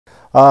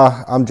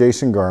I'm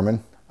Jason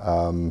Garman.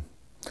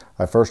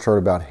 I first heard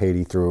about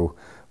Haiti through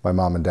my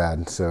mom and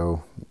dad.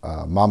 So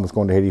mom was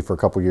going to Haiti for a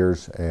couple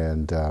years,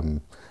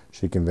 and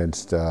she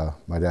convinced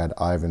my dad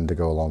Ivan to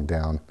go along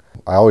down.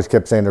 I always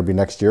kept saying there'd be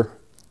next year.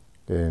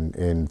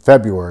 In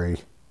February,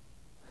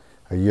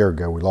 a year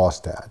ago, we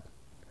lost dad.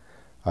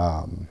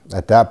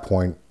 At that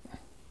point,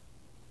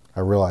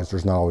 I realized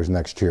there's not always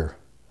next year.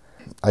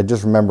 I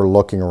just remember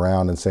looking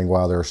around and saying,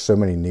 wow, there are so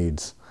many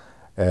needs.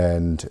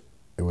 And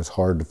it was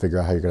hard to figure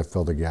out how you're going to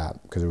fill the gap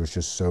because it was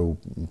just so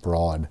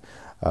broad.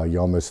 You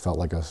almost felt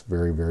like a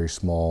very, very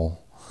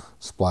small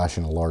splash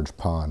in a large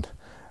pond.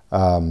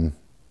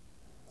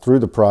 Through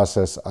the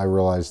process, I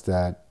realized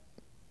that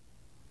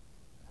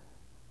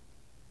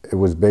it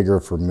was bigger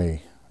for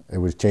me. It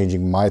was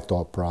changing my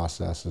thought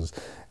processes,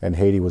 and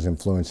Haiti was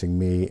influencing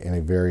me in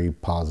a very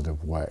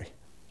positive way.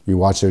 You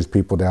watch those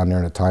people down there,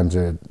 and at times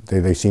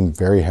they seem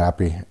very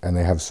happy, and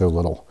they have so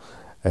little.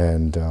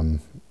 And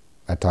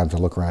at times I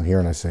look around here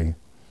and I say,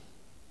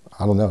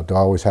 I don't know, do I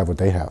always have what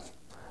they have?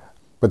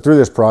 But through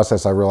this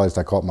process, I realized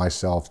I caught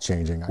myself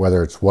changing,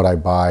 whether it's what I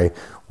buy,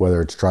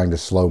 whether it's trying to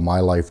slow my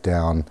life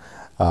down,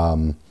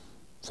 so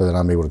that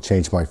I'm able to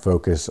change my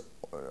focus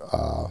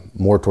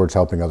more towards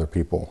helping other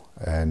people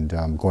and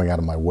going out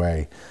of my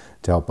way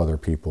to help other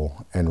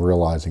people and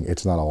realizing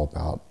it's not all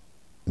about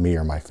me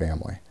or my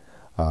family.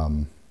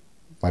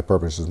 My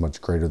purpose is much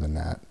greater than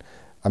that.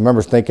 I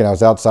remember thinking I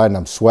was outside and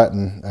I'm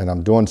sweating and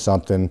I'm doing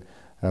something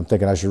and I'm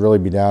thinking I should really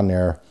be down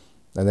there.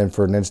 And then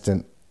for an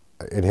instant,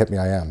 it hit me,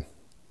 I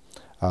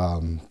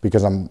am.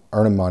 Because I'm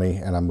earning money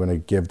and I'm going to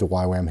give to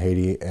YWAM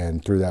Haiti,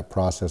 and through that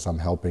process I'm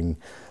helping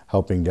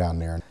down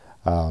there.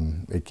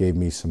 It gave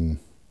me some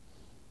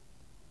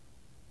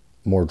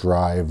more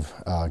drive,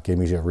 gave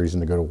me a reason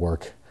to go to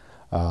work,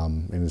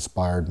 and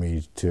inspired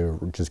me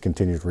to just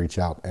continue to reach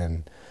out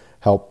and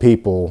help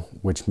people,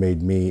 which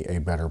made me a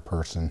better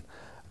person.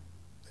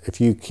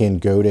 If you can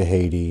go to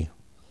Haiti,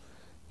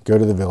 go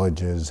to the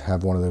villages,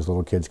 have one of those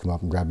little kids come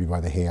up and grab you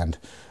by the hand,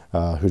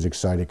 who's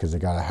excited because they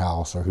got a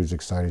house, or who's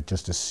excited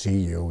just to see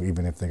you,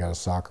 even if they got a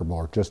soccer ball,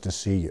 or just to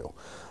see you.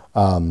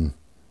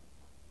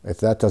 If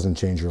that doesn't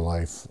change your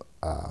life,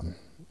 I'm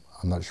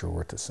not sure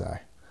what to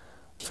say.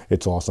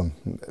 It's awesome.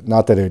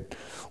 Not that it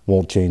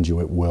won't change you,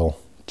 it will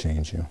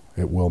change you.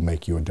 It will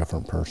make you a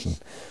different person.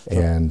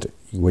 And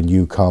when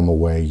you come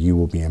away, you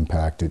will be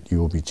impacted, you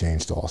will be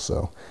changed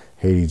also.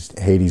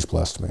 Haiti's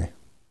blessed me.